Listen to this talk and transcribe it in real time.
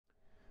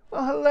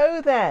Well,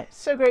 hello there.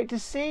 So great to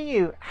see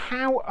you.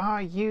 How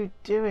are you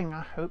doing?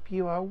 I hope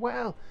you are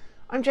well.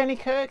 I'm Jenny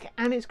Kirk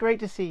and it's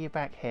great to see you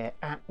back here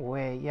at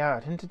Weir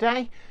Yard. And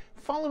today,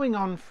 following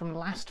on from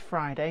last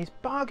Friday's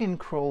bargain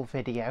crawl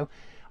video,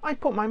 I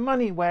put my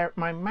money where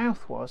my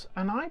mouth was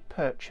and I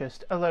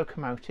purchased a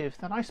locomotive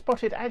that I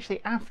spotted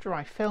actually after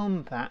I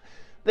filmed that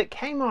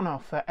came on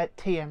offer at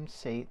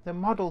TMC, the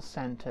Model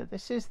Centre.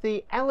 This is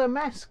the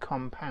LMS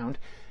Compound.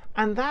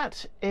 And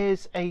that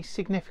is a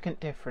significant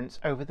difference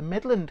over the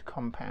Midland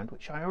Compound,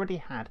 which I already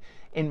had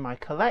in my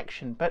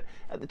collection. But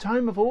at the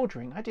time of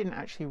ordering, I didn't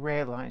actually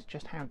realise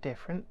just how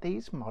different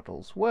these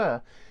models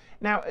were.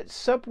 Now, at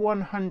sub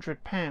 £100,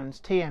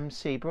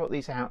 TMC brought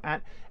these out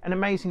at an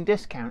amazing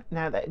discount.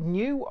 Now, they're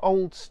new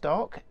old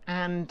stock,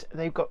 and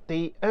they've got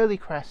the early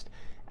crest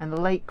and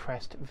the late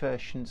crest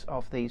versions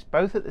of these,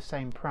 both at the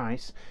same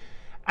price.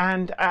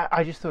 And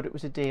I just thought it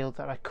was a deal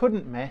that I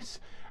couldn't miss.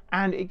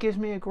 And it gives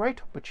me a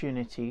great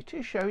opportunity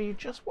to show you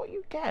just what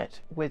you get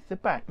with the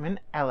Bachmann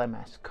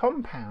LMS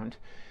Compound.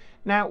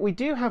 Now, we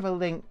do have a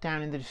link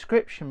down in the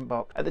description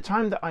box. At the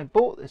time that I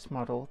bought this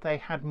model, they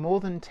had more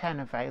than 10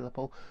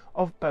 available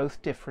of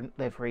both different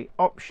livery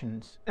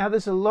options. Now,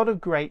 there's a lot of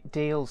great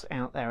deals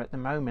out there at the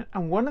moment,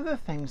 and one of the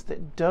things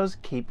that does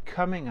keep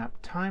coming up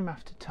time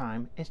after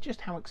time is just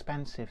how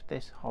expensive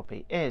this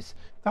hobby is.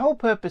 The whole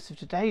purpose of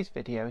today's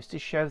video is to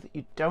show that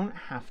you don't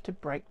have to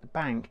break the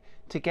bank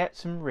to get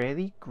some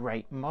really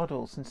great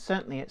models, and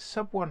certainly at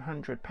sub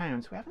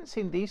 £100 we haven't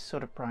seen these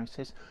sort of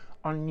prices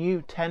on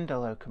new tender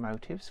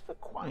locomotives for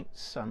quite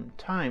some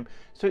time.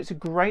 So it's a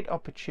great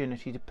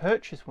opportunity to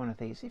purchase one of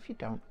these if you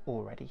don't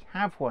already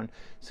have one.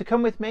 So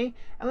come with me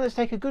and let's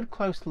take a good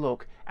close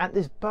look at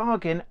this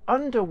bargain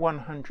under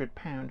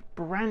 £100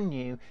 brand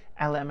new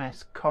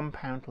LMS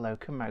Compound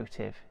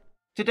locomotive.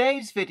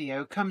 Today's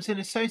video comes in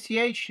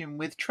association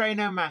with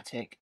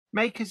Trainomatic,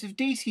 makers of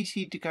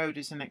DCC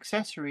decoders and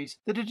accessories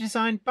that are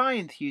designed by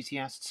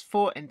enthusiasts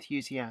for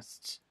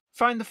enthusiasts.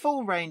 Find the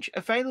full range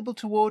available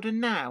to order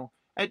now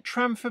at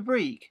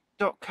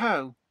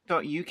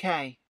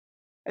tramfabrique.co.uk.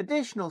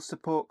 Additional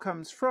support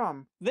comes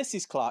from... This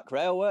is Clark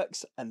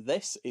Railworks and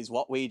this is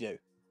what we do.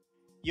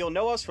 You'll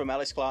know us from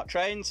Ellis Clark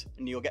Trains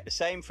and you'll get the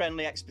same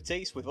friendly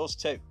expertise with us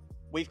too.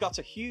 We've got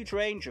a huge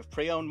range of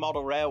pre-owned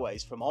model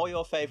railways from all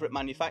your favourite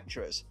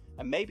manufacturers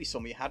and maybe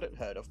some you hadn't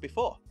heard of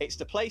before. It's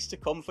the place to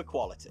come for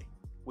quality.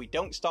 We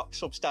don't stock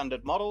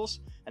substandard models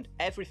and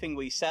everything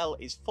we sell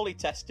is fully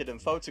tested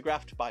and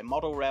photographed by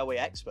model railway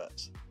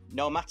experts.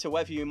 No matter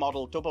whether you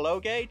model double-O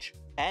gauge,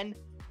 N,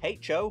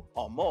 HO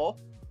or more,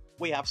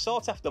 we have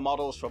sought after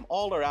models from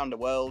all around the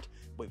world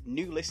with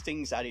new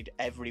listings added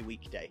every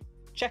weekday.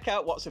 Check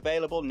out what's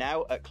available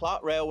now at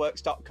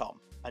clarkrailworks.com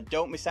and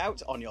don't miss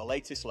out on your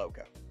latest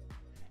loco.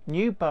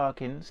 New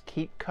bargains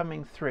keep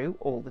coming through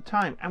all the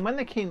time, and when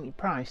they're keenly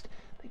priced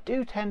they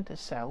do tend to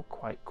sell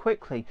quite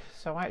quickly.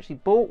 So I actually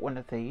bought one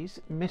of these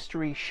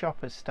mystery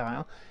shopper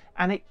style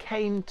and it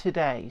came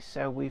today,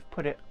 so we've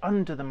put it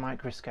under the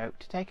microscope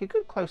to take a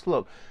good close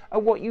look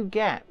at what you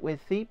get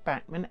with the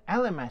Bachmann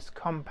LMS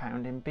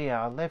Compound in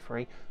BR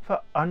livery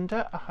for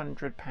under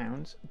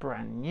 £100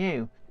 brand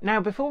new. Now,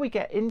 before we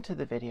get into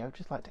the video, I'd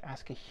just like to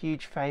ask a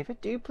huge favour.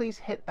 Do please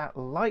hit that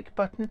like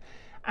button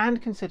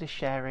and consider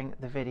sharing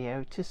the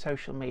video to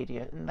social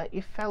media and let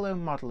your fellow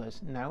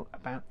modelers know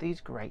about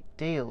these great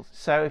deals.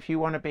 So if you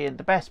want to be in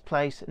the best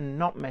place and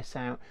not miss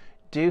out,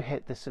 do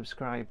hit the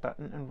subscribe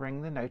button and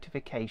ring the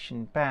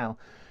notification bell.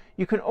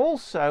 You can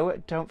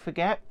also, don't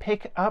forget,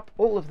 pick up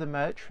all of the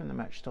merch from the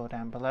merch store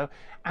down below,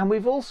 and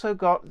we've also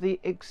got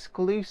the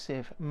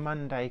exclusive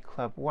Monday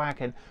Club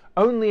wagon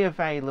only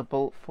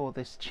available for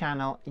this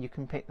channel. You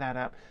can pick that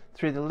up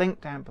through the link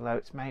down below.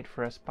 It's made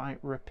for us by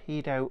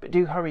Rapido, but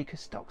do hurry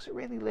because stocks are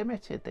really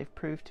limited. They've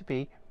proved to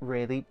be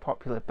really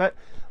popular. But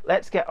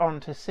let's get on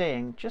to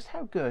seeing just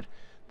how good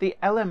the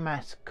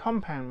LMS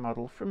Compound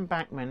model from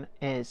Bachmann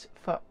is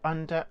for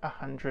under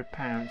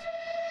 £100.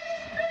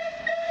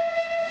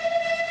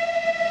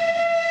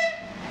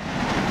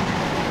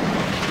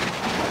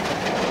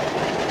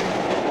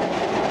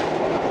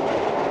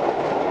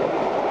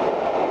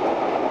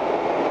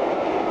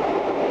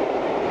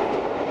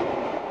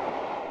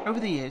 Over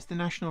the years, the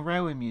National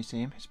Railway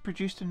Museum has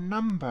produced a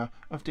number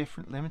of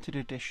different limited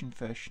edition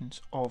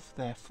versions of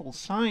their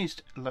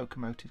full-sized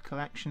locomotive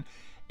collection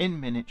in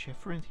miniature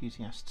for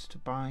enthusiasts to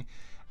buy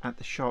at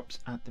the shops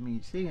at the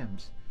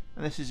museums.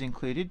 And this has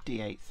included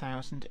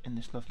D8000 in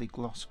this lovely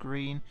gloss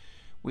green.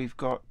 We've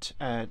got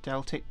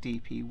Deltic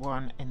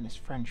DP1 in this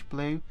French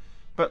blue,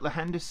 Butler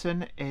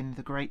Henderson in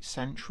the Great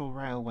Central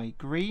Railway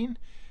green,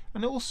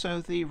 and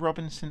also the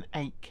Robinson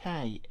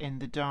 8K in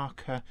the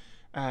darker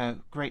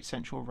Great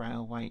Central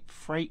Railway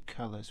freight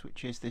colours,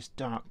 which is this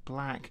dark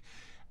black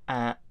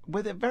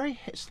with a very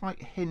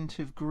slight hint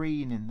of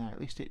green in there. At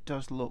least it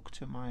does look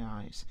to my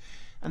eyes.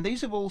 And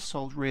these have all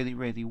sold really,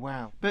 really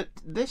well. But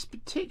this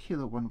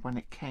particular one, when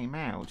it came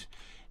out,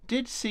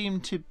 did seem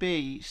to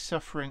be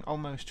suffering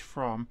almost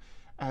from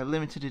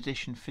limited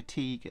edition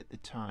fatigue at the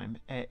time.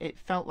 It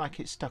felt like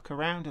it stuck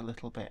around a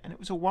little bit, and it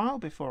was a while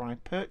before I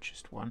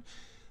purchased one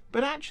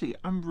but actually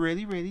I'm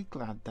really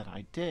glad that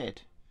I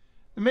did.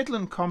 The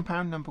Midland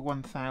Compound number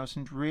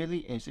 1000 really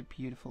is a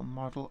beautiful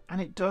model,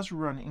 and it does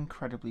run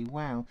incredibly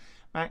well.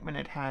 Bachmann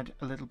had had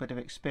a little bit of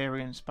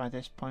experience by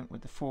this point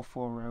with the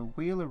 440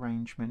 wheel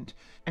arrangement,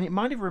 and it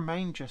might have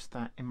remained just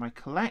that in my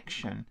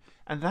collection,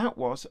 and that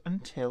was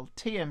until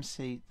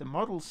TMC, the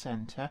Model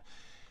Centre,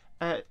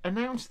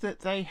 announced that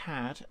they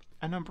had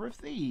a number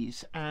of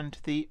these, and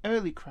the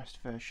early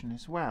Crest version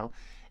as well,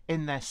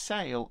 in their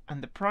sale,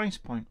 and the price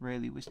point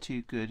really was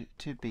too good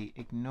to be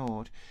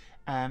ignored.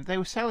 They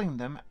were selling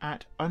them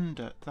at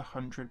under the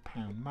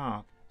 £100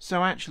 mark.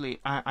 So actually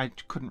I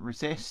couldn't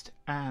resist,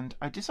 and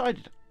I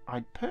decided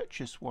I'd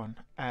purchase one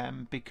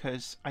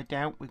because I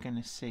doubt we're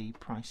going to see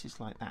prices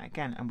like that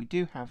again. And we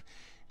do have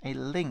a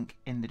link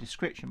in the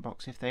description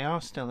box if they are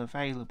still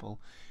available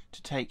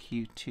to take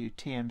you to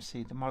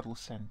TMC, the Model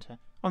Centre.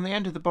 On the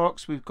end of the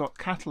box we've got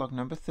catalogue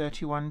number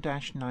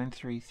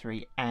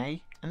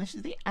 31-933A, and this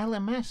is the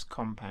LMS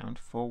Compound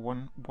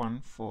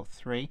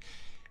 41143.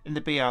 in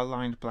the BR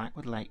lined black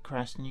with Lake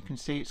Crest, and you can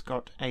see it's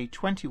got a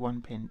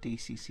 21 pin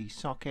DCC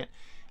socket,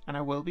 and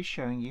I will be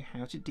showing you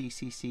how to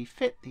DCC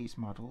fit these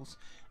models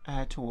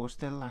towards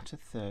the latter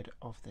third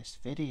of this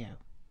video.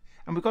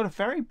 And we've got a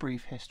very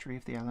brief history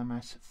of the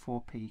LMS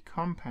 4P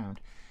compound,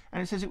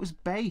 and it says it was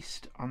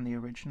based on the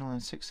original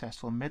and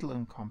successful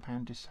Midland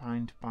compound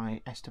designed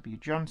by S.W.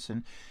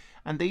 Johnson,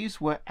 and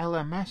these were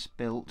LMS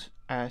built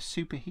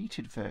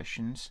superheated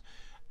versions.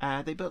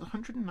 They built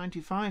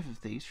 195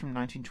 of these from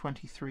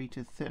 1923 to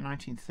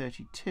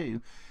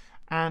 1932,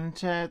 and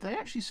they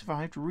actually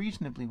survived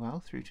reasonably well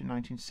through to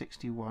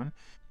 1961.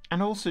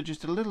 And also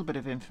just a little bit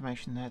of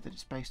information there that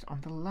it's based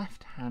on the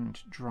left-hand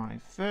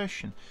drive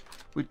version.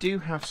 We do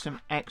have some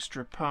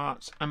extra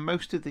parts, and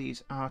most of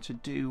these are to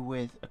do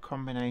with a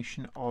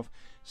combination of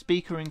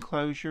speaker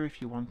enclosure if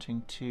you're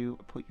wanting to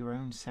put your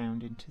own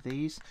sound into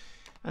these,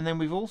 and then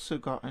we've also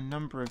got a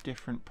number of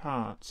different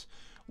parts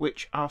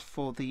which are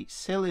for the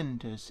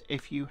cylinders.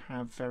 If you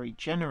have very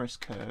generous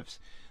curves,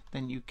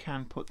 then you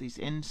can put these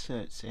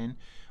inserts in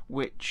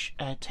which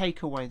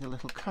take away the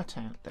little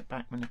cutout that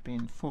Bachmann have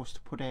been forced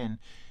to put in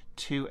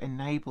to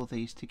enable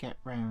these to get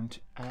round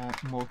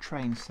more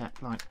train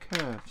set like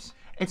curves.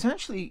 It's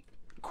actually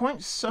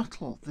quite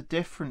subtle, the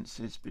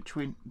differences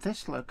between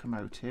this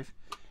locomotive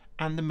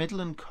and the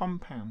Midland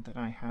compound that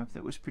I have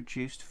that was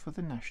produced for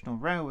the National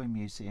Railway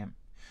Museum.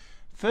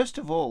 First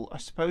of all, I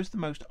suppose the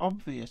most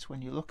obvious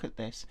when you look at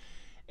this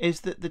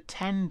is that the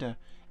tender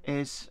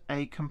is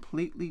a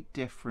completely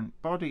different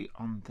body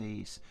on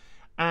these,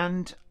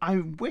 and I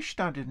wished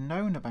I'd have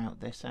known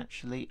about this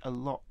actually a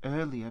lot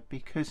earlier,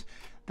 because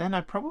then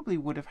I probably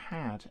would have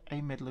had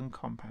a Midland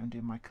compound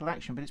in my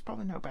collection. But it's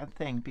probably no bad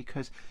thing,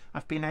 because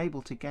I've been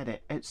able to get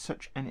it at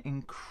such an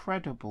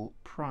incredible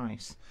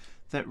price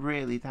that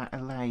really that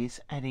allays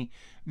any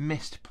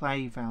missed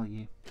play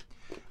value.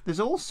 There's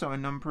also a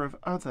number of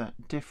other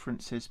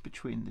differences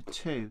between the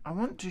two. I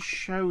want to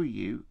show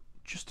you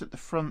just at the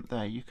front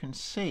there. You can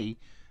see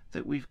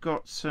that we've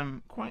got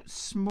some quite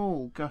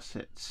small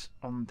gussets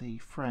on the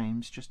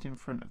frames just in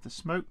front of the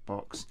smoke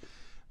box,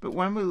 but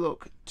when we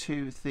look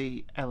to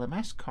the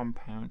LMS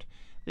compound,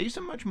 these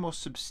are much more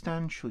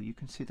substantial. You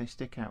can see they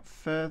stick out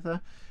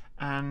further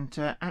and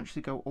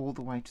actually go all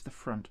the way to the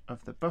front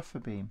of the buffer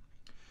beam.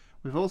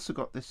 We've also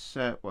got this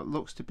what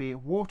looks to be a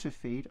water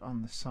feed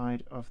on the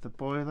side of the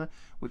boiler,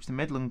 which the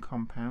Midland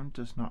compound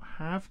does not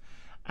have,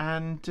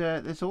 and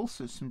there's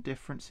also some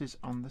differences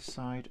on the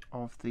side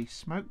of the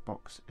smoke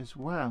box as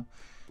well.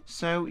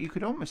 So you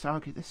could almost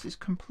argue this is a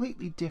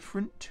completely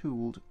different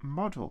tooled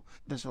model.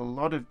 There's a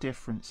lot of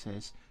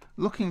differences.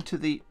 Looking to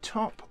the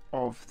top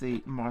of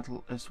the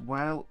model as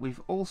well, we've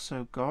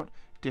also got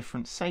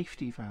different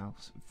safety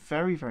valves,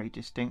 very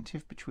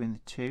distinctive between the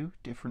two,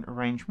 different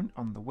arrangement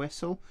on the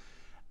whistle.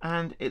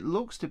 And it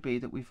looks to be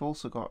that we've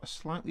also got a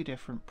slightly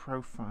different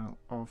profile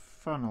of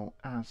funnel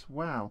as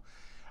well.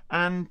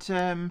 And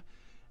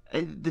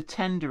the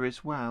tender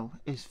as well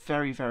is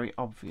very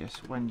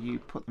obvious when you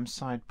put them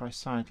side by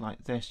side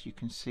like this. You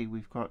can see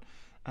we've got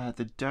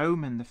the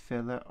dome and the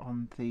filler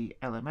on the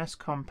LMS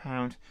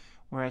compound,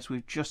 whereas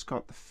we've just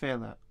got the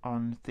filler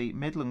on the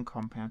Midland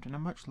compound in a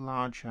much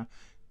larger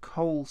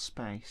coal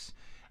space.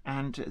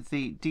 And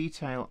the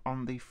detail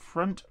on the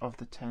front of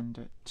the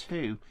tender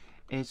too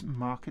is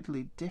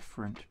markedly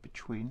different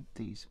between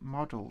these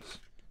models.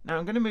 Now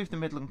I'm going to move the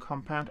Midland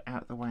compound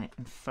out of the way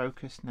and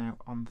focus now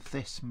on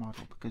this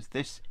model, because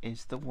this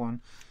is the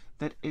one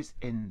that is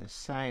in the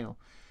sale,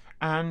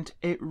 and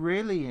it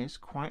really is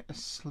quite a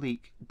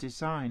sleek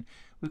design.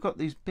 We've got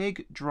these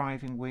big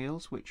driving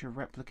wheels which are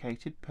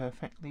replicated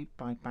perfectly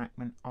by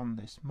Bachmann on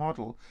this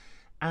model,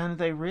 and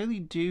they really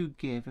do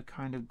give a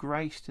kind of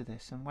grace to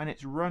this. And when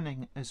it's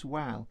running as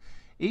well,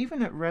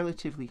 even at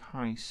relatively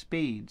high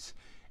speeds,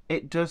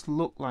 it does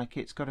look like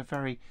it's got a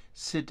very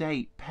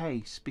sedate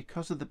pace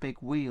because of the big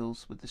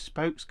wheels with the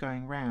spokes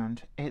going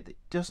round. It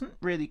doesn't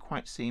really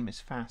quite seem as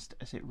fast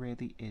as it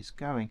really is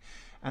going,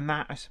 and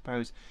that, I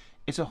suppose,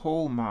 is a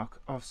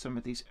hallmark of some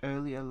of these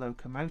earlier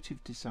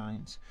locomotive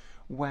designs,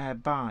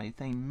 whereby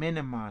they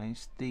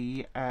minimise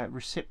the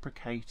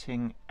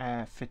reciprocating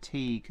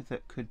fatigue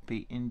that could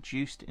be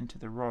induced into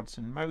the rods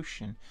and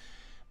motion.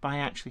 By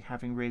actually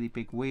having really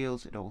big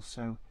wheels, it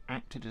also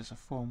acted as a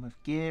form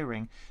of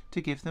gearing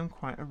to give them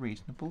quite a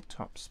reasonable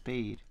top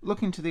speed.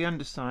 Looking to the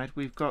underside,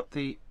 we've got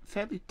the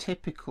fairly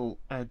typical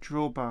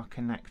drawbar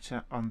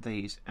connector on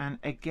these, and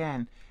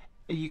again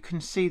you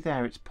can see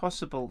there it's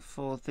possible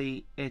for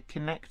the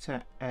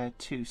connector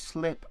to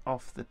slip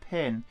off the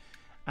pin,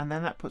 and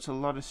then that puts a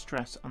lot of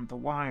stress on the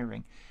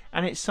wiring.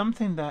 And it's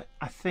something that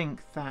I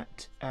think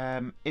that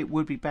it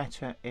would be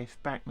better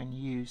if Bachmann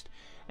used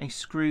a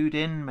screwed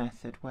in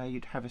method, where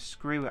you'd have a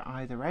screw at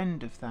either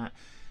end of that,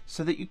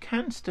 so that you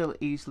can still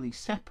easily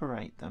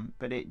separate them,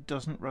 but it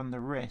doesn't run the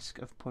risk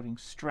of putting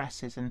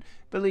stresses. And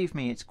believe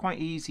me, it's quite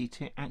easy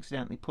to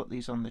accidentally put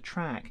these on the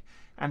track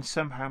and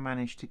somehow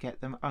manage to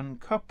get them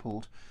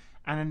uncoupled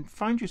and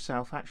find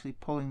yourself actually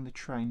pulling the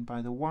train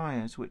by the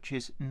wires, which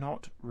is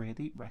not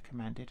really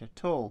recommended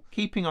at all.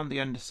 Keeping on the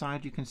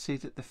underside, you can see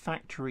that the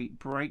factory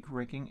brake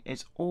rigging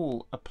is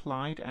all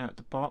applied out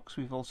the box.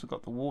 We've also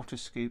got the water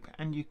scoop,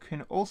 and you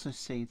can also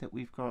see that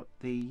we've got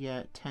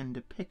the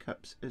tender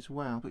pickups as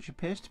well, which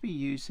appears to be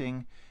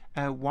using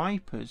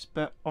wipers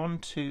but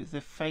onto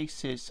the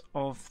faces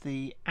of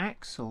the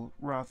axle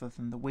rather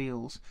than the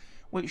wheels,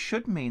 which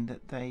should mean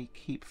that they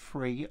keep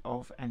free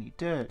of any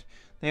dirt.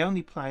 They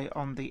only play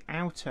on the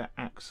outer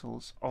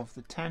axles of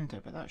the tender,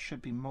 but that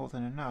should be more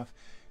than enough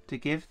to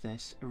give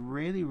this a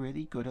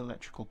really good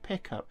electrical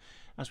pickup,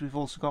 as we've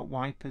also got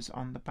wipers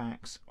on the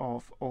backs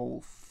of all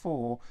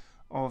 4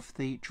 of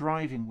the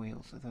driving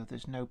wheels, although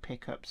there's no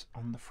pickups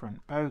on the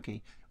front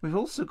bogie. We've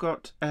also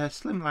got a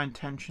slimline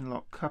tension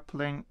lock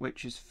coupling,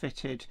 which is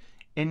fitted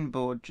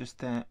inboard just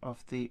there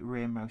of the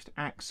rearmost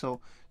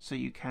axle, so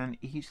you can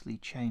easily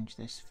change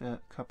this for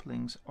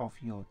couplings of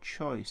your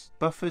choice.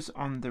 Buffers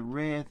on the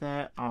rear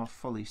there are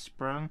fully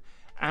sprung,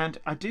 and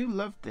I do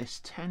love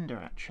this tender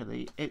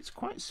actually. It's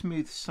quite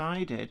smooth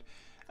sided,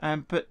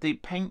 but the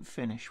paint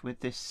finish with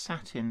this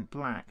satin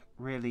black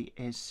really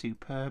is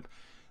superb.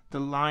 The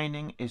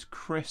lining is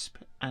crisp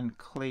and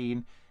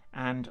clean,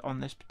 and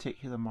on this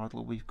particular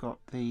model we've got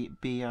the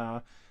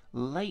BR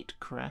late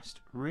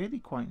crest really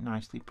quite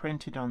nicely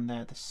printed on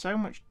there. There's so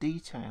much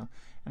detail,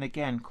 and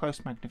again,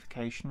 close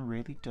magnification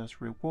really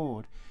does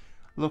reward.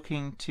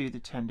 Looking to the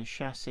tender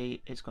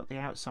chassis, it's got the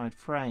outside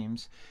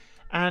frames,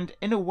 and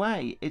in a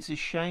way it's a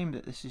shame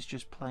that this is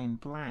just plain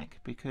black,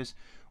 because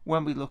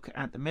when we look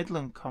at the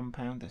Midland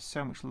compound, there's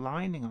so much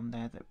lining on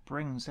there that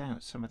brings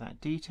out some of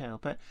that detail,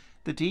 but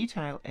the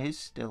detail is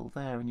still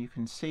there, and you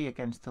can see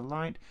against the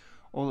light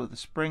all of the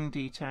spring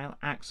detail,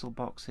 axle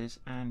boxes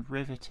and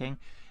riveting,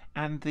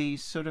 and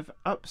these sort of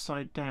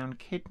upside down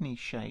kidney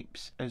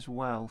shapes as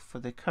well for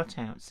the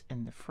cutouts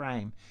in the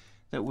frame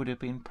that would have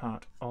been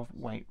part of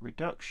weight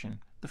reduction.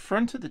 The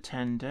front of the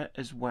tender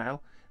as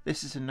well,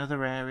 this is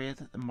another area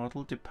that the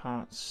model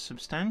departs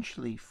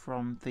substantially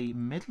from the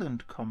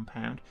Midland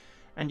compound,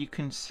 and you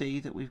can see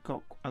that we've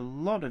got a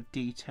lot of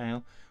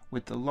detail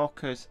with the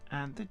lockers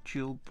and the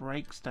dual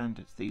brake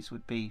standards. These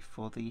would be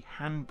for the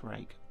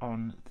handbrake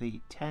on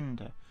the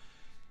tender.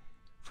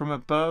 From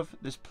above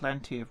there's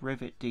plenty of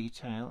rivet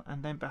detail,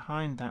 and then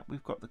behind that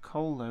we've got the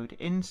coal load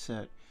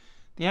insert.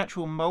 The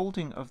actual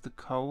moulding of the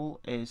coal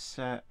is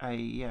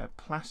a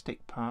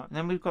plastic part, and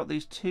then we've got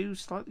these 2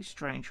 slightly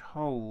strange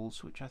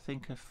holes which I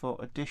think are for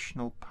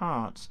additional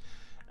parts,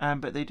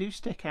 but they do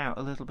stick out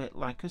a little bit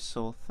like a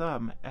sore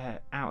thumb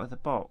out of the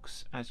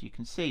box, as you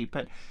can see,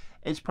 but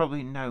it's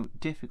probably no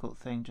difficult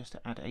thing just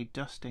to add a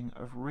dusting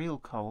of real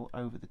coal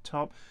over the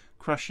top,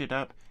 crush it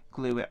up,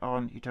 glue it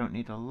on. You don't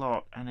need a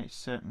lot, and it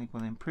certainly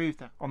will improve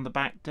that. On the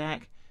back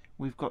deck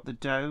we've got the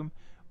dome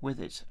with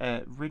its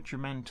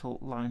regimental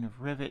line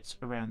of rivets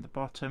around the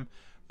bottom,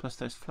 plus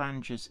those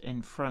flanges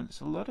in front.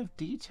 There's a lot of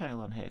detail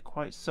on here,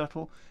 quite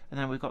subtle, and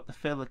then we've got the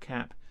filler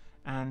cap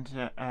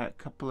and a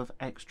couple of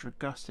extra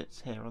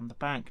gussets here on the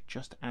back,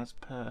 just as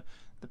per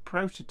the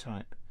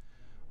prototype.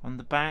 On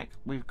the back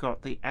we've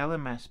got the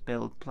LMS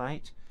build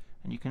plate,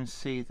 and you can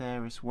see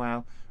there as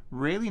well,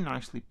 really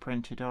nicely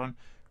printed on,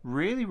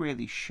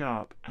 really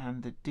sharp,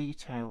 and the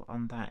detail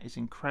on that is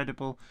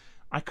incredible.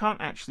 I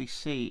can't actually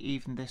see,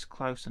 even this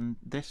close and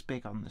this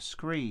big on the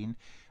screen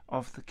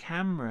of the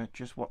camera,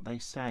 just what they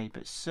say,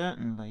 but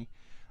certainly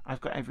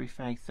I've got every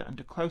faith that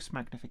under close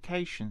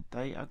magnification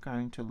they are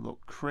going to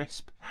look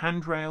crisp.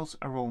 Handrails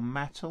are all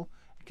metal,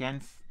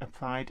 again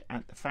applied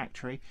at the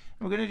factory,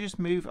 and we're going to just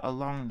move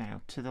along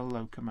now to the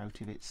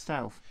locomotive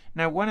itself.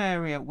 Now, one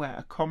area where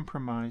a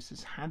compromise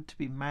has had to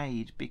be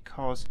made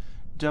because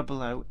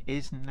 00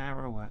 is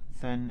narrower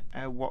than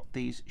what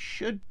these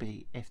should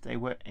be if they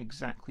were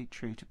exactly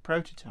true to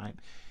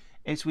prototype,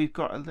 is we've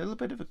got a little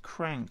bit of a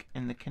crank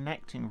in the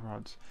connecting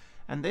rods,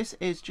 and this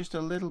is just a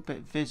little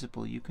bit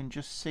visible. You can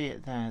just see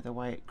it there, the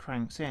way it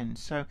cranks in.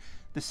 So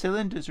the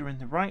cylinders are in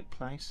the right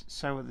place,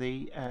 so are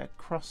the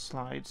cross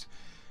slides,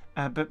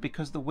 but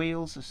because the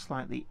wheels are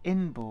slightly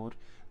inboard,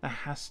 there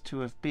has to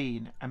have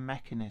been a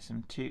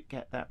mechanism to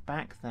get that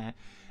back there.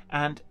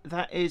 And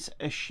that is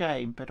a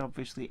shame, but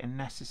obviously a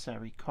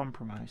necessary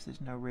compromise. There's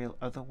no real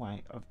other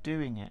way of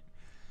doing it.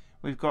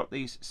 We've got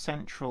these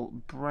central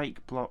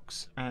brake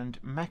blocks and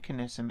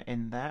mechanism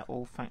in there,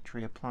 all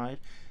factory applied,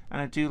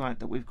 and I do like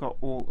that we've got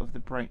all of the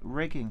brake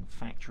rigging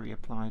factory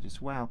applied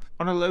as well.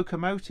 On a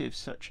locomotive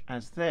such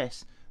as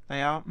this,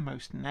 they are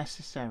most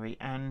necessary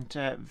and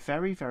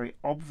very, very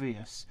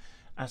obvious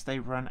as they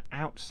run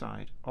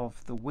outside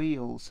of the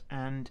wheels,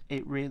 and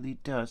it really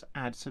does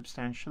add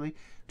substantially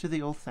to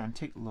the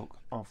authentic look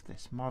of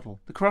this model.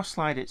 The cross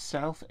slide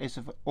itself is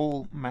of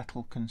all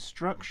metal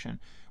construction,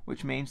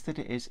 which means that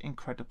it is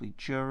incredibly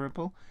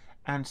durable,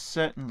 and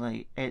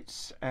certainly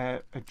it's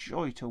a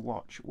joy to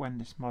watch when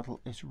this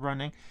model is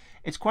running.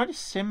 It's quite a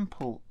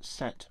simple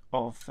set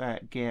of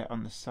gear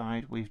on the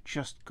side. We've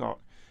just got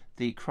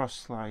the cross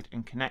slide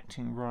and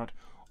connecting rod.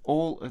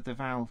 All of the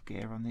valve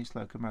gear on these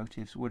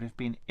locomotives would have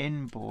been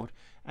inboard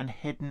and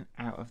hidden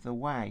out of the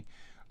way.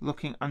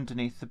 Looking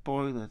underneath the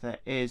boiler, there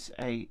is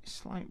a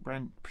slight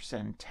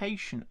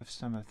representation of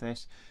some of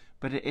this,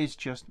 but it is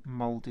just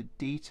moulded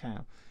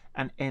detail.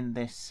 And in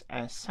this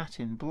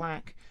satin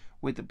black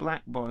with the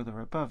black boiler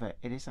above it,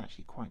 it is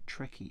actually quite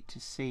tricky to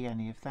see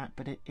any of that,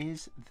 but it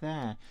is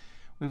there.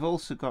 We've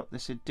also got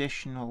this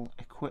additional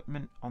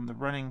equipment on the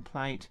running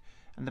plate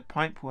and the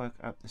pipework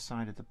up the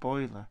side of the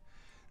boiler.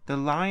 The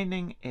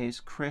lining is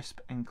crisp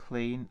and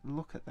clean.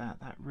 Look at that,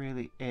 that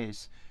really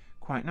is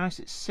quite nice.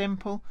 It's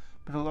simple,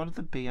 but a lot of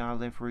the BR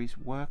liveries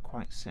were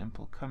quite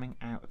simple. Coming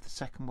out of the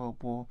Second World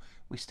War,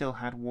 we still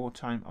had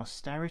wartime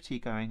austerity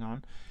going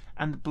on,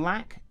 and the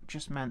black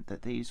just meant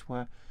that these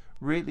were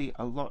really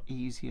a lot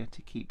easier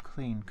to keep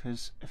clean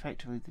because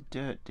effectively the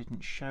dirt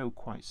didn't show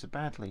quite so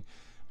badly.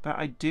 But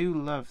I do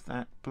love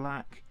that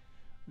black,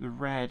 the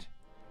red,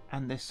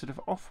 and this sort of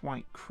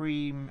off-white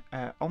cream,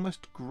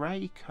 almost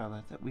grey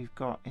colour that we've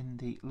got in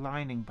the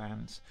lining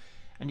bands.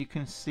 And you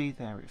can see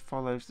there it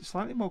follows the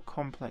slightly more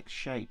complex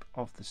shape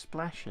of the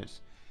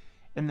splashes.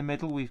 In the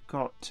middle we've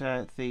got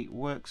the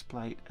works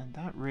plate, and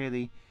that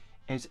really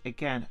is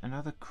again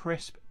another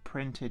crisp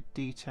printed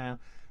detail.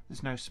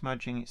 There's no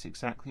smudging, it's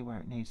exactly where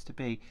it needs to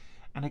be.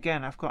 And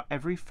again, I've got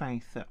every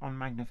faith that on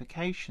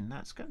magnification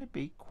that's going to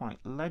be quite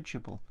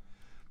legible.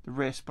 The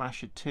rear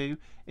splasher too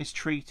is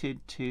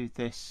treated to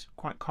this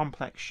quite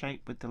complex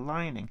shape with the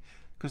lining,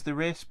 because the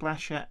rear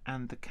splasher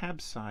and the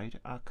cab side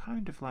are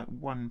kind of like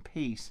one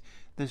piece.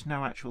 There's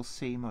no actual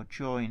seam or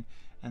join,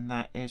 and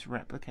that is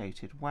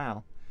replicated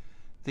well.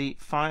 The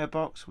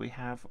firebox, we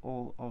have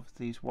all of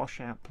these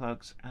washout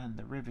plugs and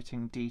the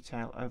riveting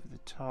detail over the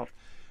top,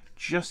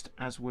 just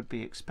as would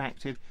be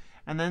expected.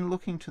 And then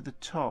looking to the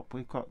top,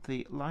 we've got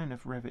the line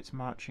of rivets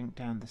marching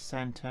down the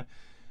centre,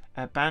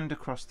 a band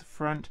across the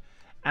front,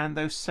 and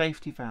those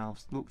safety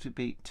valves look to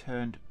be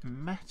turned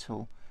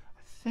metal.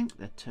 I think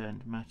they're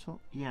turned metal.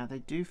 Yeah, they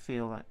do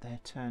feel like they're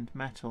turned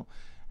metal,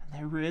 and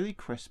they're really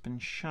crisp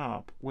and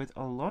sharp with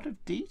a lot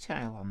of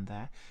detail on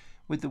there,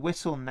 with the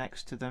whistle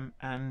next to them.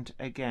 And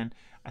again,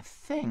 I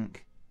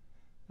think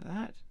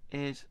that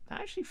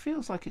actually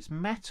feels like it's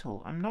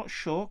metal. I'm not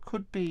sure,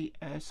 could be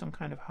some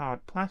kind of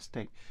hard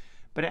plastic,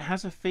 but it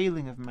has a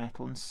feeling of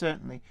metal and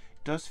certainly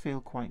does feel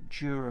quite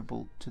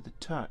durable to the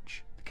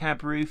touch. The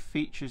cab roof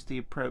features the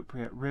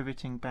appropriate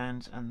riveting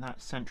bands and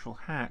that central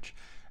hatch,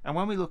 and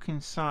when we look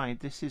inside,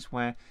 this is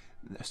where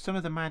some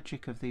of the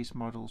magic of these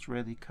models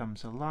really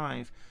comes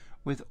alive,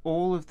 with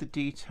all of the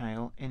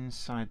detail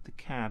inside the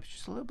cab. It's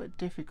just a little bit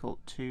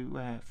difficult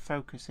to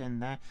focus in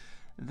there.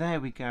 There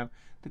we go.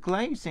 The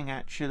glazing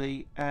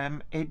actually,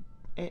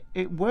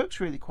 it works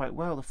really quite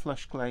well, the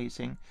flush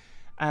glazing.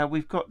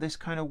 We've got this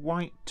kind of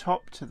white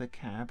top to the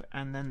cab,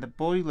 and then the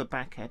boiler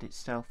backhead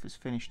itself is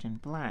finished in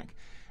black.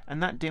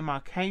 And that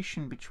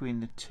demarcation between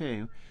the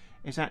two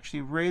is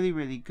actually really,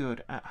 really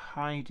good at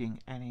hiding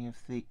any of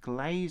the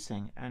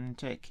glazing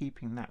and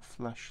keeping that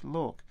flush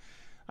look.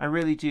 I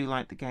really do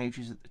like the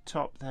gauges at the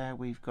top there.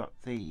 We've got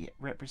the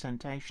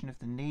representation of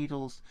the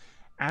needles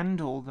and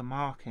all the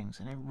markings,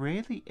 and it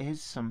really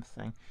is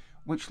something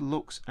which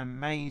looks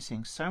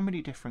amazing. So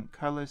many different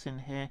colours in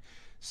here,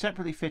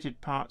 separately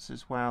fitted parts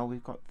as well.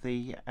 We've got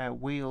the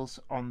wheels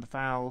on the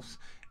valves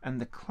and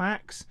the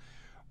clacks.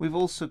 We've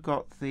also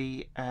got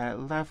the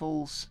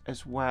levels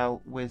as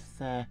well,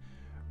 with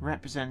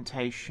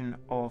representation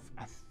of,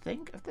 I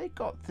think, have they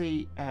got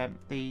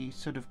the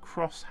sort of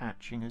cross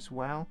hatching as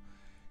well?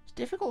 It's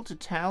difficult to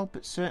tell,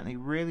 but certainly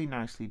really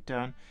nicely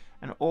done.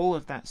 And all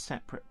of that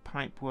separate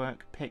pipework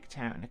picked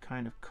out in a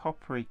kind of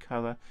coppery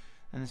colour,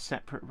 and the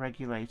separate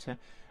regulator.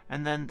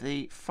 And then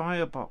the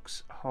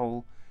firebox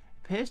hole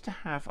appears to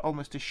have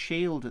almost a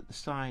shield at the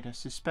side. I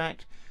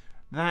suspect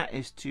that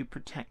is to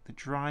protect the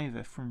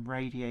driver from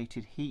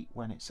radiated heat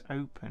when it's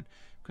open,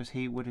 because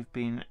he would have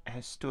been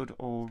stood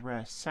or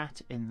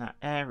sat in that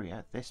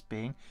area, this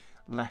being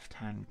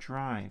left-hand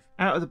drive.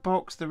 Out of the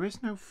box, there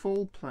is no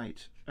full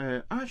plate.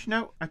 Actually,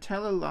 no, I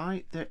tell a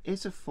lie, there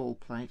is a full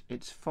plate.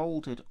 It's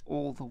folded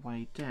all the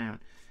way down,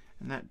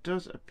 and that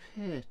does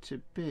appear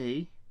to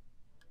be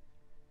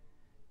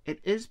It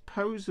is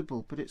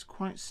poseable, but it's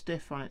quite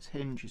stiff on its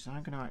hinges.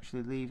 I'm going to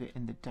actually leave it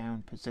in the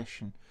down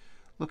position.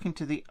 Looking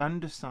to the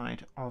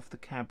underside of the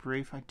cab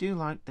roof, I do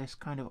like this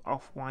kind of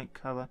off-white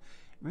colour.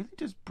 It really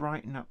does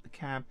brighten up the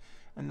cab.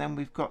 And then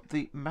we've got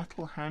the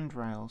metal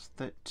handrails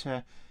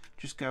that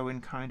just go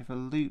in kind of a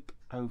loop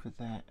over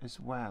there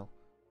as well.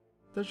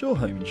 Does your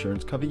home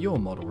insurance cover your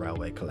model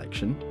railway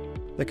collection?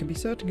 There can be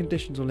certain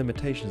conditions or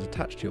limitations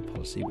attached to your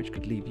policy which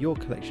could leave your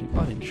collection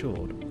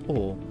uninsured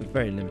or with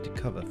very limited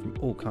cover from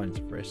all kinds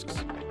of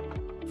risks.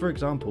 For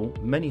example,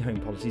 many home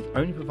policies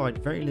only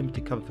provide very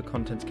limited cover for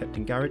contents kept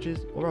in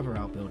garages or other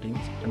outbuildings,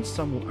 and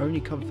some will only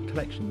cover for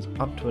collections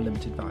up to a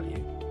limited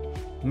value.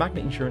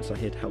 Magnet Insurance are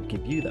here to help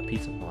give you that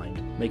peace of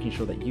mind, making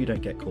sure that you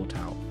don't get caught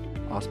out.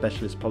 Our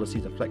specialist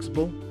policies are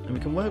flexible, and we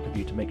can work with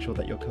you to make sure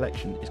that your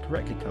collection is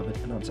correctly covered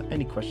and answer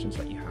any questions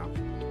that you have.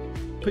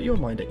 Put your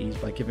mind at ease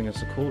by giving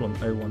us a call on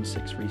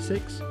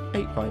 01636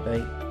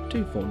 858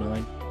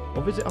 249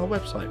 or visit our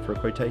website for a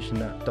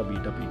quotation at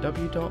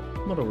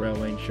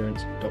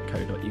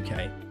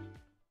www.modelrailwayinsurance.co.uk.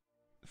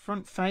 The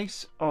front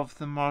face of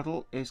the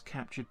model is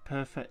captured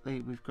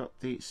perfectly. We've got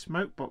the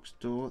smoke box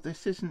door.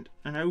 This isn't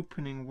an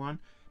opening one.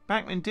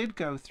 Bachmann did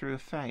go through a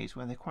phase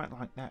where they quite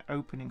liked their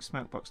opening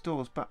smoke box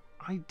doors, but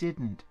I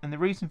didn't. And the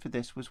reason for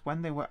this was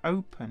when they were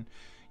open,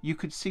 you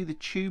could see the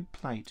tube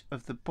plate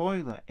of the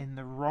boiler in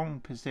the wrong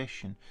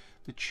position.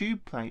 The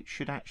tube plate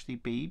should actually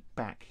be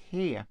back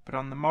here, but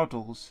on the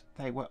models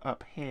they were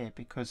up here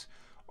because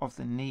of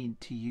the need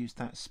to use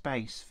that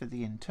space for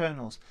the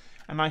internals.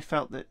 And I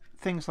felt that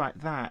things like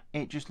that,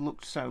 it just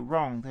looked so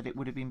wrong that it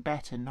would have been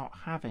better not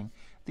having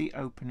the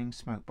opening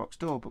smoke box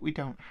door, but we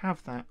don't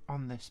have that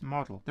on this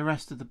model. The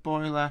rest of the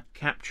boiler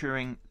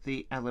capturing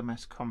the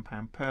LMS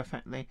compound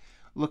perfectly.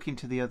 Looking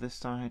to the other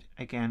side,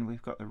 again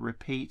we've got the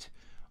repeat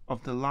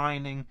of the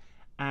lining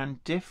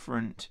and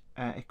different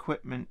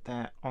equipment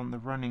there on the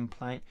running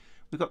plate.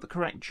 We've got the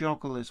correct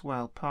joggle as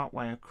well part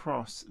way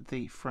across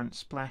the front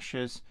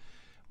splashers.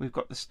 We've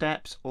got the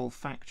steps all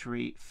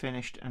factory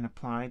finished and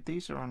applied.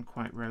 These are on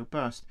quite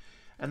robust.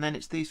 And then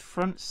it's these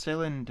front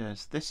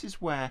cylinders. This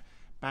is where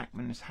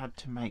Bachmann has had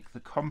to make the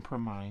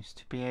compromise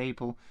to be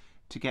able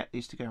to get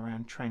these to go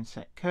around train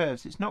set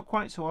curves. It's not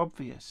quite so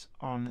obvious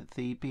on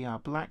the BR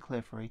Black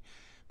livery,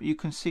 but you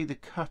can see the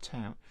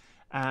cutout,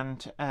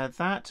 and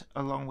that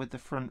along with the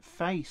front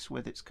face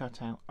with its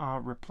cutout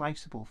are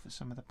replaceable for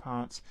some of the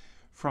parts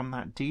from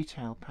that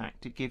detail pack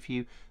to give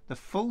you the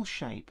full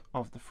shape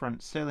of the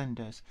front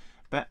cylinders,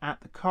 but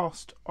at the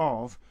cost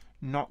of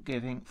not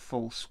giving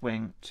full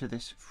swing to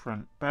this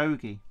front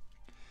bogie.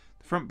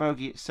 The front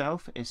bogie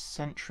itself is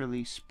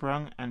centrally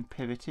sprung and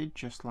pivoted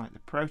just like the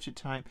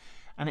prototype,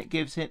 and it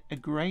gives it a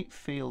great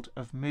field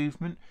of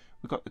movement.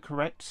 We've got the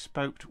correct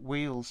spoked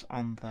wheels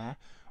on there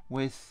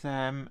with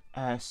some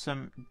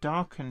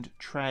darkened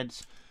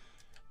treads,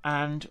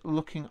 and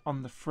looking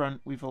on the front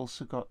we've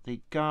also got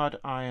the guard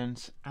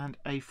irons and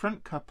a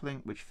front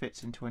coupling which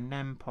fits into a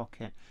NEM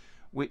pocket,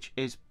 which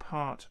is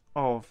part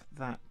of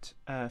that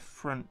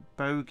front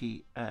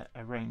bogie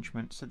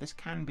arrangement. So this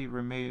can be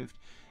removed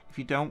if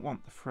you don't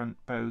want the front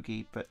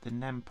bogie, but the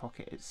NEM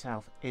pocket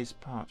itself is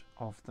part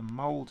of the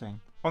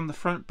moulding. On the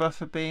front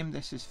buffer beam,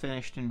 this is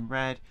finished in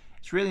red.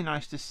 It's really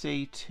nice to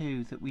see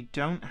too that we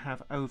don't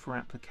have over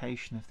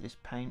application of this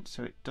paint,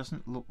 so it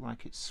doesn't look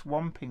like it's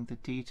swamping the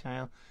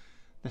detail.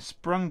 The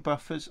sprung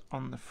buffers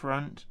on the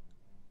front,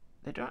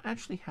 they don't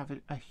actually have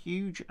a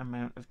huge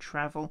amount of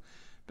travel,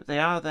 but they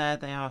are there,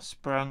 they are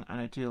sprung,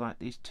 and I do like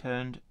these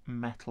turned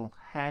metal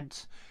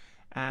heads.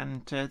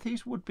 And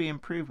these would be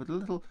improved with a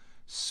little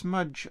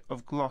smudge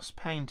of gloss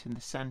paint in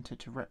the centre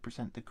to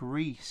represent the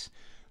grease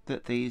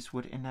that these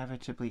would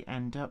inevitably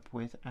end up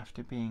with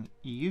after being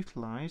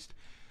utilised.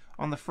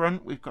 On the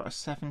front we've got a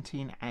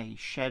 17A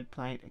shed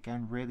plate,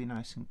 again really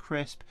nice and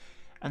crisp,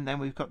 and then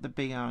we've got the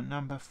BR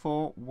number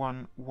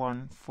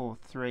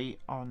 41143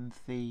 on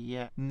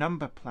the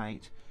number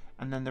plate,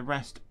 and then the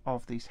rest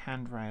of these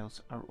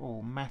handrails are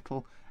all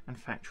metal and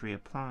factory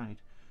applied.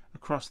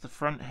 Across the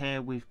front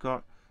here we've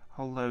got a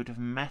whole load of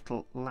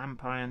metal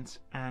lamp irons,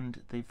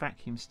 and the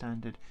vacuum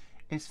standard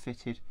is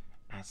fitted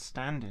as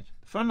standard.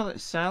 The funnel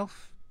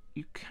itself,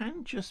 you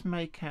can just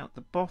make out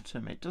the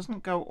bottom. It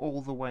doesn't go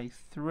all the way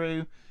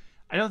through.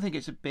 I don't think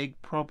it's a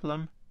big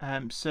problem.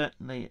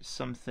 Certainly it's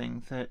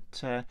something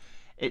that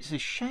it's a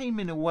shame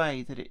in a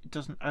way that it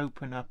doesn't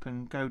open up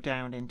and go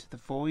down into the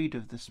void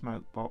of the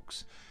smoke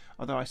box,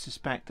 although I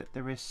suspect that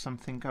there is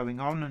something going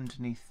on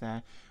underneath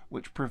there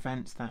which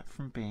prevents that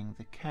from being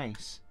the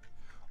case.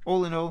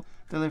 All in all,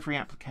 the livery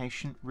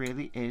application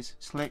really is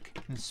slick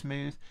and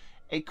smooth.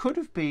 It could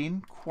have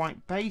been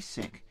quite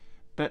basic,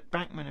 but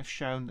Bachmann have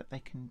shown that they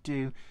can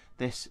do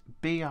this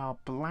BR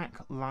black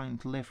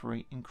lined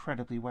livery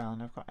incredibly well,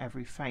 and I've got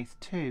every faith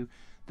too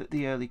that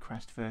the early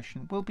crest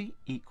version will be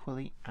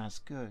equally as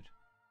good.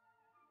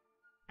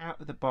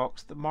 Out of the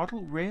box, the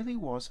model really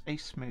was a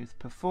smooth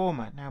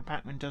performer. Now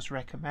Bachmann does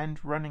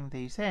recommend running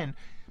these in,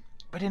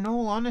 but in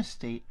all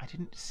honesty I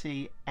didn't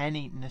see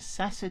any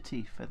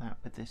necessity for that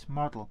with this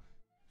model.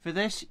 For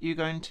this you're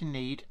going to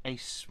need a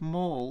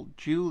small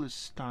jeweler's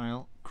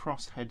style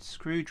crosshead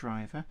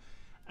screwdriver,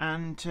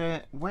 and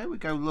where we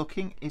go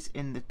looking is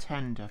in the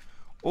tender.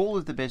 All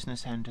of the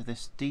business end of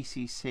this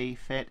DCC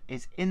fit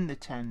is in the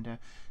tender,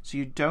 so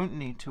you don't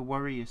need to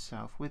worry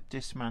yourself with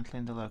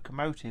dismantling the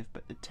locomotive,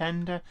 but the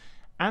tender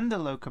and the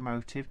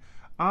locomotive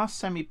are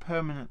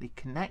semi-permanently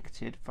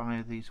connected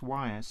via these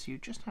wires, so you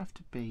just have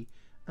to be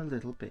a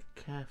little bit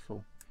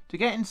careful. To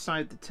get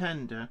inside the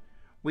tender,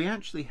 we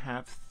actually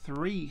have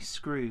 3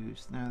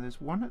 screws. Now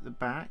there's one at the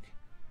back,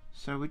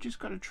 so we just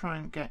got to try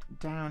and get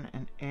down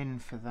and in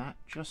for that,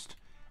 just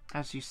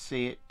as you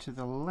see it to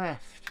the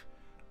left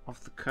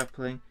of the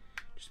coupling.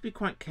 Just be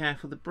quite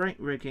careful. The brake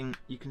rigging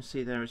you can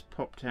see there is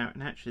popped out,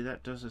 and actually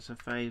that does us a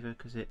favour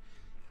because it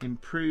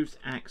improves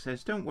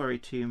access. Don't worry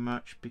too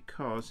much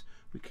because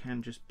we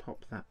can just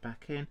pop that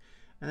back in.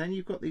 And then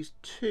you've got these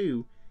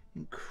 2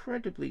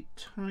 incredibly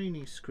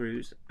tiny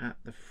screws at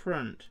the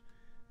front.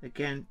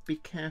 Again, be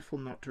careful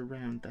not to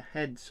round the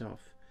heads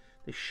off.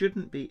 They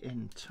shouldn't be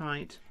in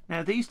tight.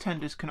 Now these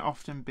tenders can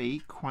often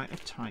be quite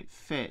a tight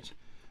fit.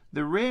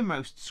 The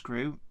rearmost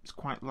screw is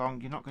quite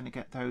long, you're not going to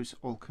get those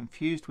all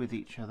confused with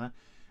each other,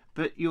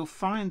 but you'll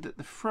find that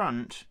the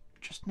front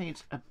just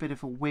needs a bit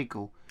of a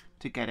wiggle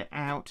to get it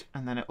out,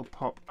 and then it'll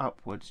pop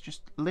upwards.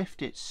 Just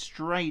lift it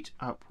straight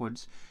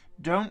upwards.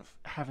 Don't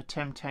have a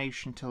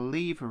temptation to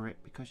lever it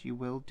because you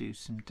will do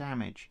some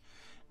damage.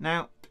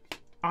 Now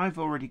I've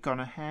already gone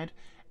ahead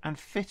and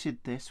fitted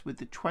this with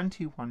the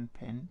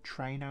 21-pin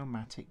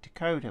Train-O-Matic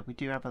decoder. We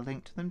do have a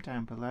link to them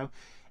down below.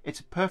 It's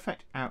a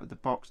perfect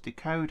out-of-the-box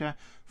decoder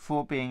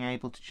for being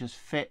able to just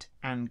fit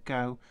and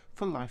go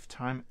for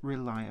lifetime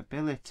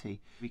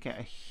reliability. We get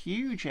a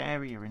huge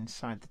area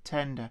inside the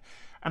tender,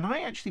 and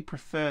I actually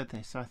prefer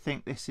this. I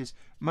think this is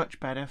much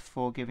better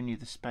for giving you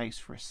the space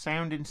for a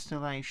sound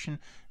installation,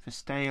 for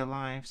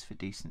stay-alives, for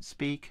decent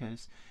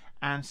speakers,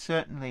 and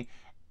certainly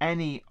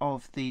any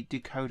of the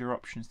decoder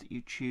options that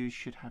you choose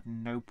should have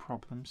no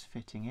problems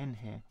fitting in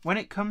here. When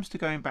it comes to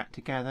going back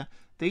together,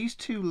 these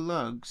 2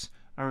 lugs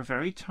are a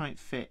very tight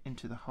fit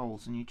into the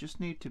holes, and you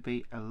just need to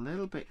be a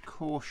little bit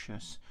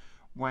cautious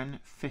when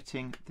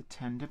fitting the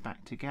tender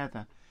back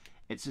together.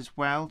 It's as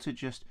well to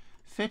just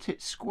fit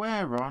it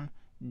square on,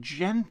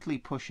 gently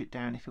push it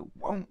down. If it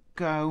won't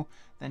go,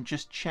 then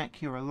just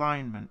check your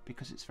alignment,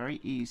 because it's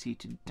very easy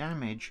to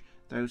damage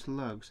those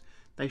lugs.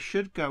 They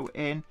should go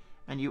in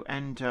and you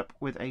end up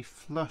with a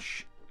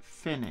flush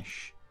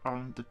finish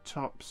on the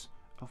tops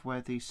of where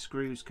these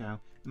screws go.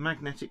 The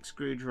magnetic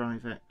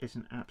screwdriver is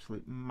an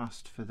absolute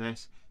must for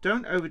this.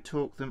 Don't over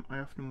torque them. I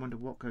often wonder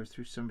what goes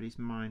through somebody's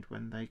mind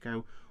when they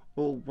go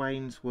all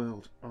Wayne's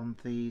World on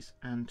these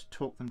and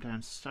torque them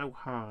down so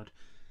hard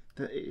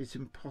that it is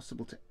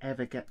impossible to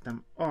ever get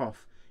them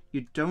off.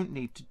 You don't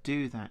need to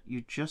do that.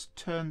 You just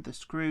turn the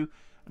screw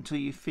until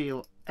you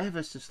feel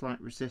ever so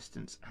slight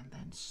resistance and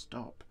then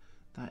stop.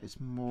 That is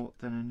more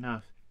than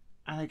enough.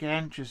 And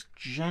again, just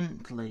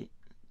gently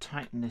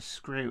tighten this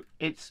screw.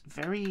 It's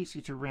very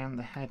easy to round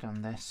the head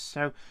on this,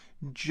 so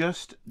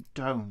just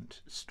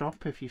don't.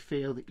 Stop if you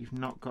feel that you've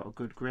not got a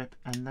good grip,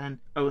 and then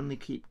only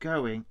keep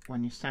going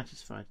when you're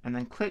satisfied. And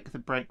then click the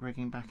brake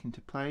rigging back into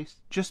place.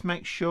 Just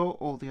make sure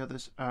all the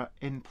others are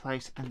in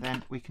place, and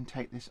then we can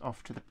take this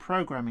off to the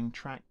programming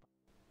track.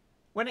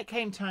 When it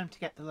came time to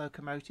get the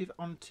locomotive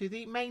onto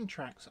the main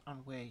tracks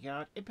on Weir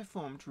Yard, it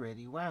performed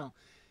really well.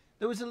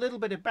 There was a little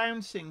bit of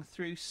bouncing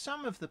through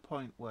some of the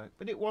point work,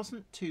 but it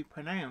wasn't too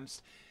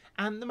pronounced.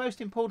 And the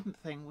most important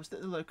thing was that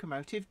the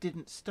locomotive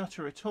didn't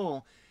stutter at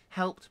all,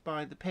 helped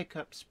by the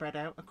pickup spread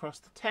out across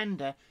the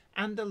tender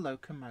and the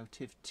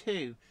locomotive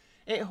too.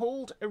 It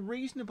hauled a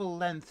reasonable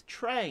length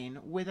train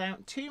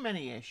without too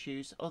many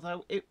issues,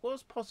 although it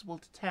was possible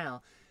to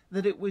tell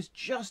that it was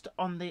just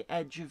on the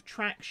edge of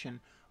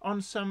traction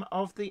on some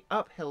of the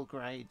uphill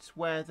grades,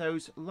 where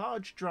those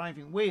large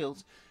driving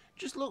wheels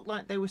just looked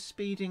like they were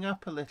speeding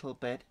up a little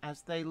bit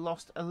as they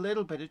lost a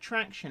little bit of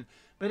traction,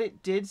 but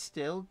it did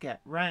still get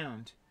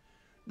round.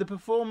 The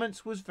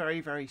performance was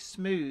very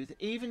smooth,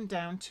 even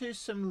down to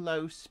some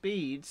low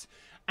speeds,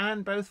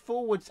 and both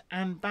forwards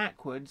and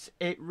backwards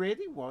it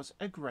really was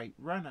a great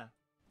runner.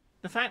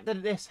 The fact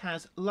that this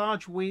has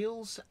large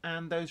wheels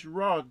and those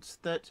rods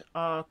that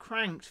are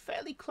cranked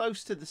fairly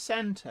close to the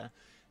centre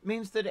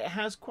means that it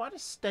has quite a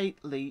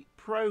stately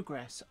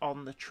progress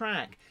on the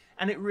track,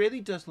 and it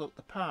really does look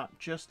the part,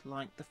 just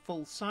like the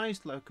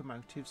full-sized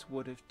locomotives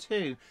would have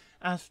too.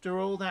 After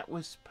all, that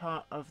was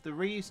part of the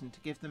reason to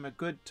give them a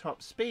good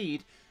top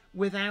speed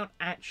without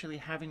actually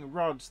having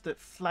rods that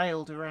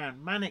flailed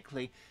around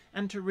manically,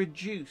 and to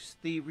reduce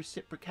the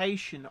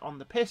reciprocation on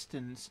the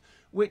pistons,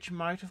 which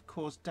might have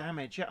caused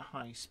damage at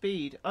high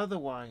speed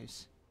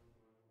otherwise.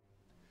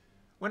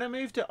 When I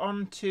moved it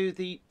on to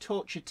the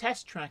torture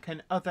test track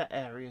and other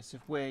areas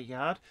of Weir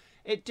Yard,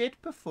 it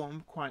did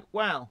perform quite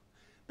well.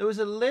 There was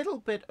a little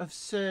bit of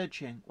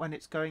surging when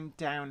it's going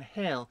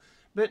downhill,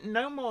 but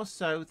no more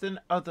so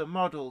than other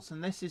models,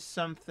 and this is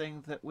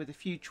something that with a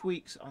few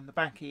tweaks on the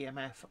back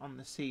EMF on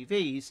the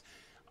CVs,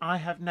 I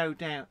have no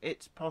doubt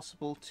it's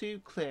possible to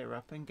clear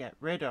up and get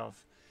rid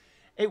of.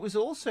 It was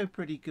also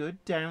pretty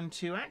good down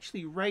to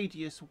actually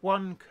radius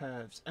 1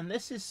 curves, and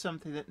this is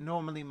something that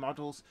normally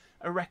models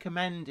are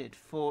recommended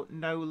for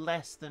no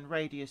less than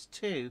radius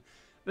 2,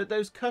 but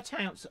those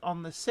cutouts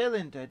on the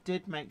cylinder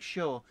did make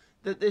sure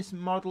that this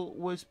model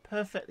was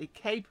perfectly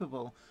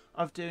capable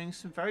of doing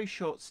some very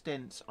short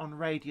stints on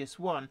radius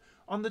 1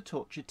 on the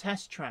torture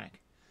test track.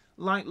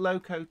 Like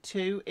Loco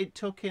 2, it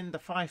took in the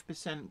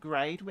 5%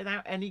 grade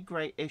without any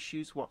great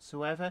issues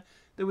whatsoever.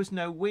 There was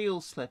no wheel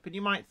slip, and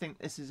you might think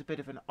this is a bit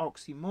of an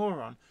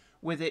oxymoron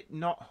with it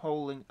not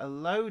holding a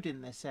load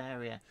in this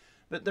area.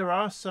 But there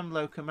are some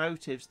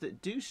locomotives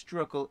that do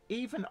struggle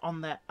even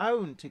on their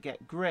own to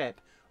get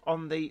grip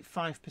on the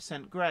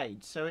 5%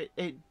 grade, so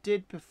it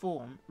did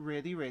perform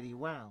really, really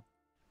well.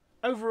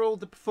 Overall,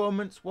 the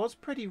performance was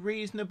pretty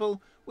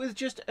reasonable, with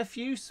just a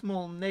few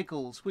small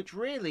niggles, which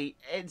really,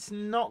 it's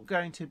not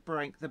going to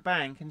break the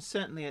bank, and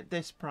certainly at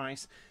this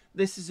price,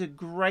 this is a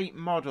great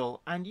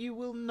model, and you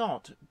will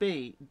not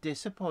be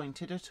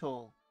disappointed at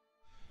all.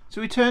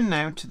 So we turn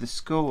now to the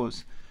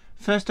scores.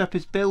 First up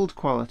is build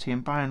quality,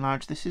 and by and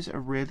large this is a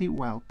really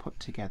well put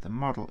together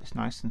model. It's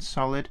nice and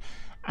solid,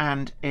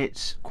 and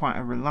it's quite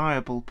a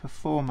reliable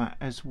performer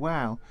as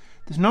well.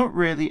 There's not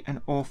really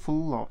an awful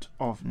lot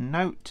of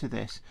note to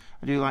this.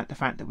 I do like the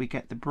fact that we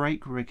get the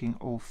brake rigging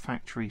all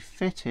factory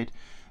fitted,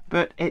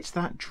 but it's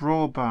that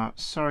drawbar.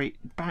 Sorry,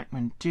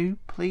 Bachmann,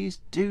 please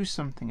do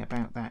something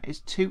about that. It's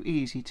too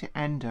easy to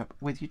end up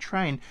with your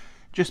train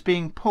just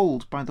being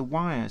pulled by the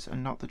wires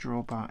and not the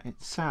drawbar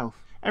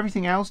itself.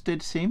 Everything else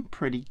did seem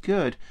pretty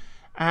good,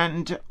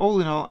 and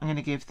all in all I'm going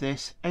to give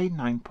this a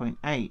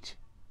 9.8.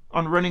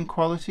 On running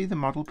quality, the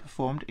model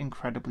performed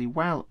incredibly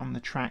well on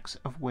the tracks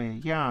of Weir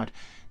Yard,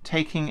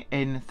 taking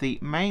in the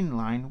main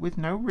line with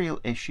no real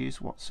issues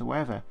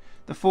whatsoever.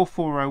 The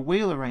 440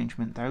 wheel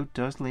arrangement though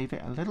does leave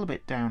it a little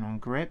bit down on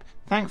grip.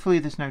 Thankfully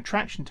there's no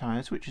traction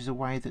tyres, which is a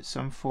way that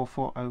some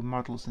 440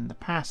 models in the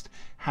past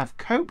have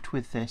coped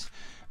with this,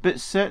 but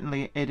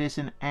certainly it is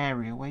an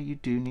area where you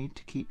do need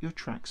to keep your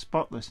track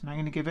spotless, and I'm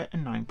going to give it a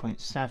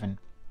 9.7.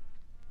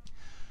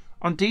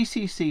 On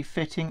DCC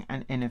fitting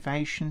and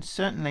innovation,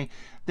 certainly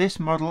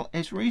this model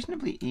is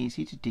reasonably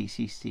easy to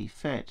DCC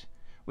fit.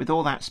 With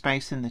all that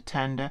space in the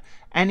tender,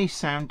 any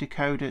sound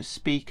decoder,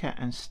 speaker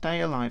and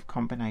stay alive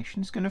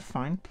combination is going to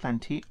find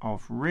plenty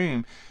of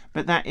room,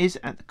 but that is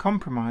at the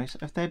compromise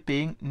of there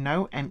being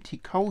no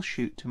empty coal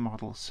chute to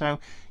model, so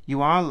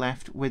you are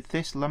left with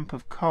this lump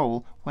of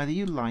coal whether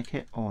you like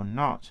it or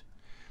not.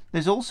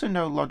 There's also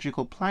no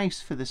logical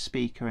place for the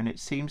speaker, and it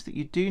seems that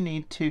you do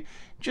need to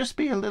just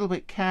be a little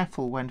bit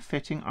careful when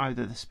fitting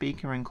either the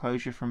speaker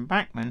enclosure from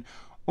Bachmann,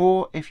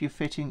 or if you're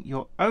fitting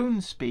your own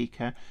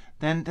speaker,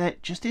 then there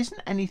just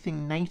isn't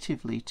anything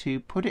natively to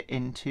put it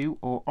into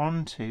or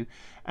onto,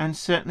 and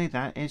certainly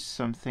that is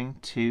something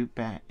to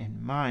bear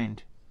in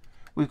mind.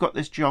 We've got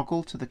this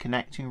joggle to the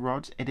connecting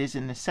rods. It is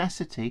a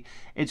necessity.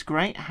 It's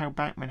great how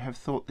Bachmann have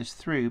thought this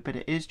through, but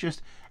it is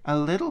just a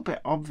little bit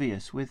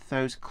obvious with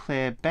those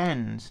clear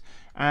bends,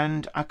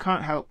 and I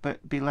can't help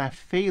but be left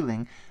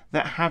feeling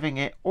that having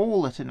it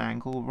all at an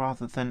angle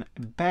rather than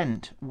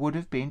bent would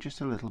have been just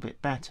a little bit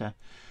better.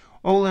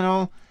 All in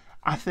all,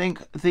 I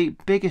think the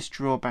biggest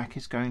drawback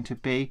is going to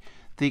be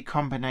the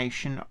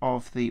combination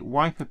of the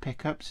wiper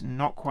pickups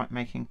not quite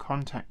making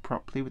contact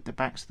properly with the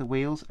backs of the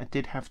wheels. I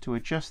did have to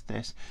adjust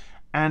this,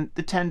 and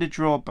the tender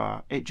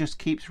drawbar, it just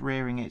keeps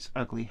rearing its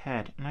ugly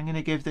head, and I'm going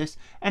to give this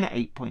an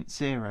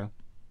 8.0.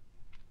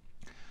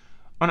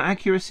 On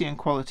accuracy and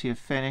quality of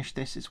finish,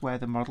 this is where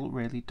the model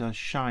really does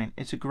shine.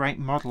 It's a great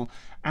model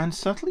and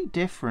subtly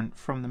different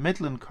from the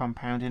Midland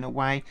Compound in a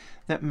way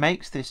that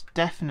makes this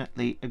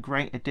definitely a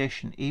great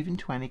addition even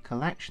to any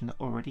collection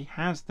that already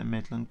has the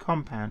Midland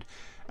Compound,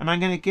 and I'm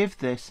going to give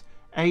this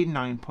a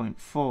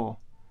 9.4.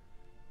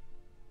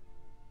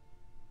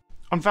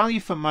 On value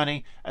for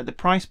money, at the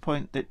price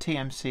point that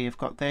TMC have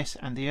got this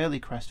and the early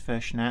Crest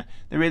version at,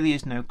 there really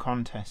is no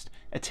contest.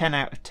 A 10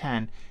 out of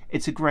 10.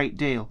 It's a great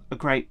deal, a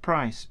great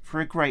price,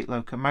 for a great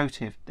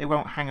locomotive. They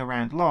won't hang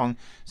around long,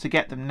 so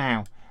get them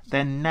now.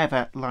 They're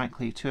never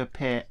likely to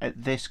appear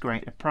at this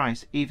great a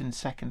price, even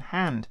second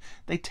hand.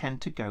 They tend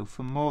to go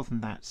for more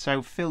than that,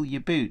 so fill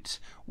your boots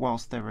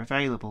whilst they're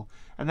available.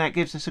 And that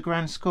gives us a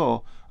grand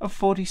score of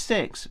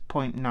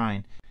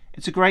 46.9.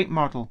 It's a great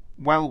model,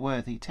 well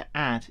worthy to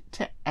add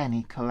to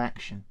any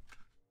collection.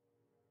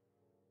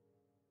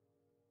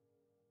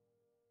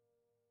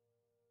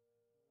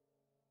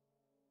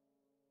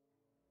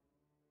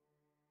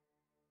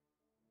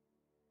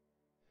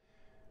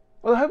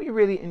 Well, I hope you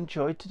really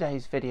enjoyed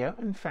today's video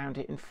and found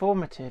it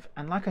informative,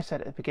 and like I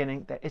said at the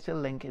beginning, there is a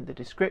link in the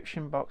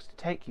description box to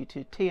take you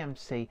to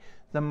TMC,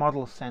 the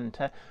Model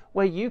Centre,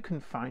 where you can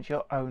find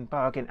your own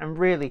bargain. And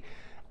really,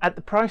 at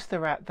the price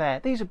they're at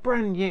there, these are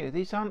brand new,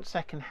 these aren't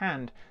second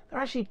hand. They're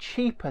actually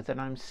cheaper than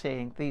I'm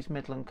seeing these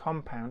Midland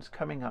Compounds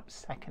coming up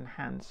second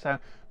hand. So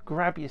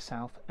grab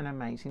yourself an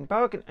amazing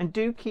bargain, and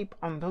do keep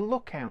on the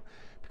lookout,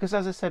 because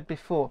as I said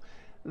before,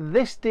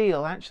 this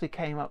deal actually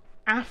came up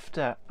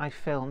after I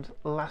filmed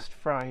last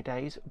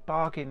Friday's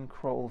bargain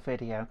crawl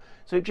video,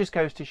 so it just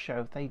goes to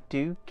show they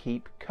do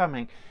keep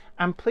coming.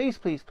 And please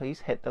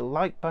hit the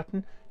like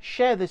button,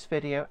 share this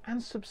video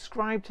and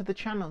subscribe to the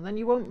channel, then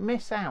you won't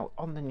miss out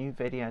on the new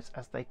videos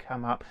as they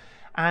come up,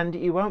 and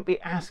you won't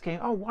be asking,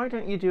 oh, why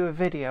don't you do a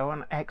video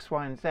on X,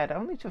 Y and Z,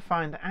 only to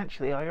find that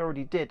actually I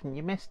already did and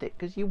you missed it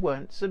because you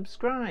weren't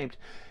subscribed.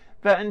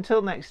 But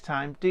until next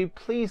time, do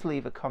please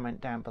leave a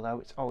comment down below.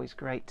 It's always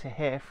great to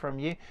hear from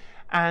you.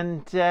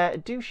 And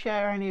do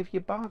share any of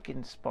your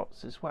bargain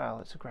spots as well.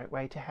 It's a great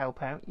way to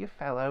help out your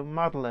fellow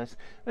modelers.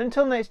 But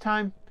until next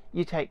time,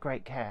 you take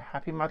great care.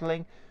 Happy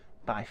modelling.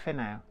 Bye for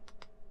now.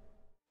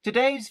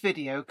 Today's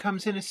video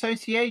comes in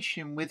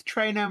association with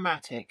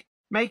Trainomatic,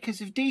 makers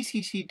of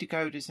DCC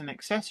decoders and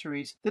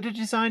accessories that are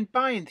designed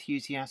by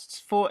enthusiasts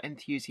for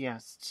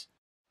enthusiasts.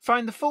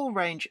 Find the full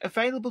range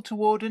available to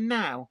order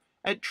now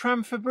at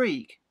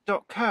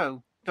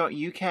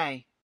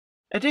tramfabrique.co.uk.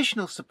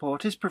 Additional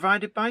support is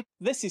provided by...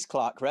 This is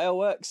Clark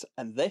Railworks,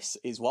 and this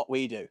is what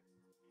we do.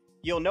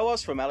 You'll know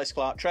us from Ellis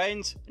Clark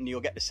Trains, and you'll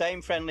get the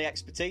same friendly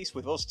expertise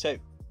with us too.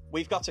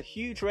 We've got a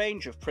huge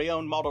range of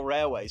pre-owned model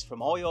railways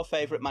from all your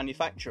favourite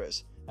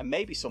manufacturers, and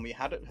maybe some you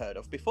hadn't heard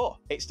of before.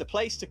 It's the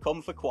place to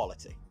come for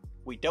quality.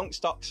 We don't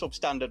stock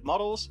substandard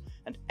models,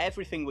 and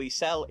everything we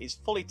sell is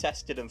fully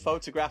tested and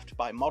photographed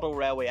by model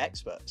railway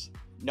experts.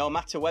 No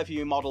matter whether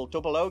you model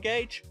double-O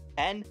gauge,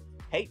 N,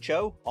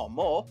 HO or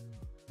more,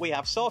 we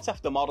have sought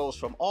after models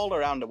from all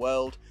around the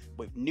world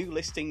with new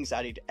listings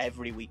added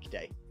every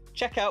weekday.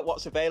 Check out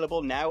what's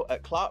available now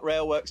at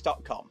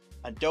clarkrailworks.com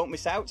and don't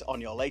miss out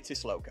on your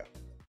latest loco.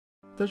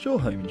 Does your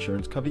home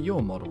insurance cover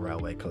your model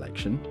railway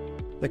collection?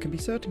 There can be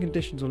certain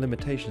conditions or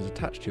limitations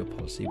attached to your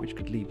policy which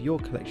could leave your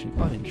collection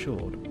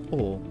uninsured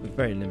or with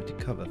very limited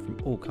cover from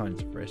all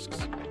kinds of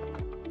risks.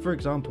 For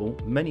example,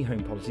 many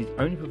home policies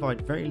only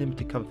provide very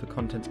limited cover for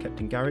contents kept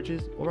in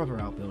garages or other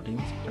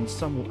outbuildings, and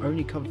some will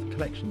only cover for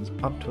collections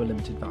up to a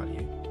limited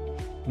value.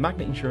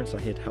 Magnet Insurance are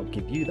here to help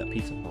give you that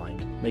peace of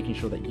mind, making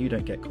sure that you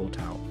don't get caught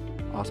out.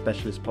 Our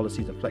specialist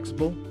policies are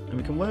flexible, and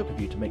we can work with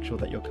you to make sure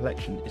that your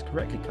collection is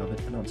correctly covered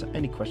and answer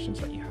any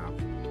questions that you have.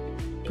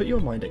 Put your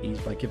mind at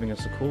ease by giving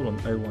us a call on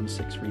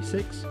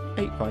 01636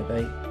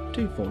 858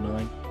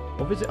 249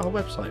 or visit our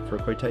website for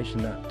a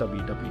quotation at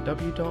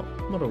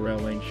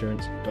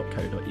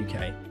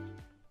www.modelrailwayinsurance.co.uk.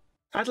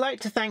 I'd like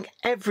to thank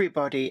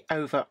everybody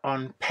over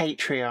on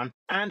Patreon,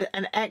 and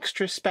an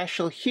extra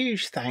special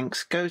huge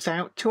thanks goes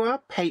out to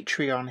our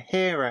Patreon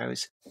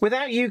heroes.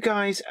 Without you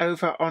guys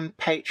over on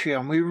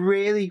Patreon, we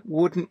really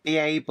wouldn't be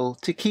able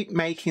to keep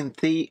making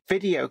the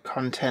video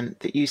content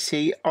that you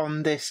see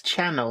on this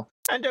channel.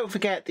 And don't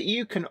forget that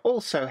you can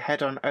also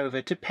head on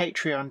over to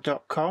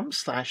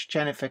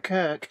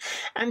patreon.com/JenniferKirk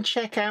and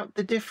check out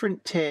the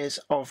different tiers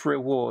of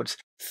rewards.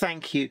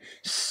 Thank you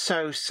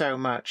so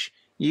much.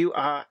 You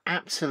are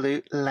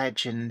absolute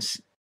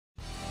legends.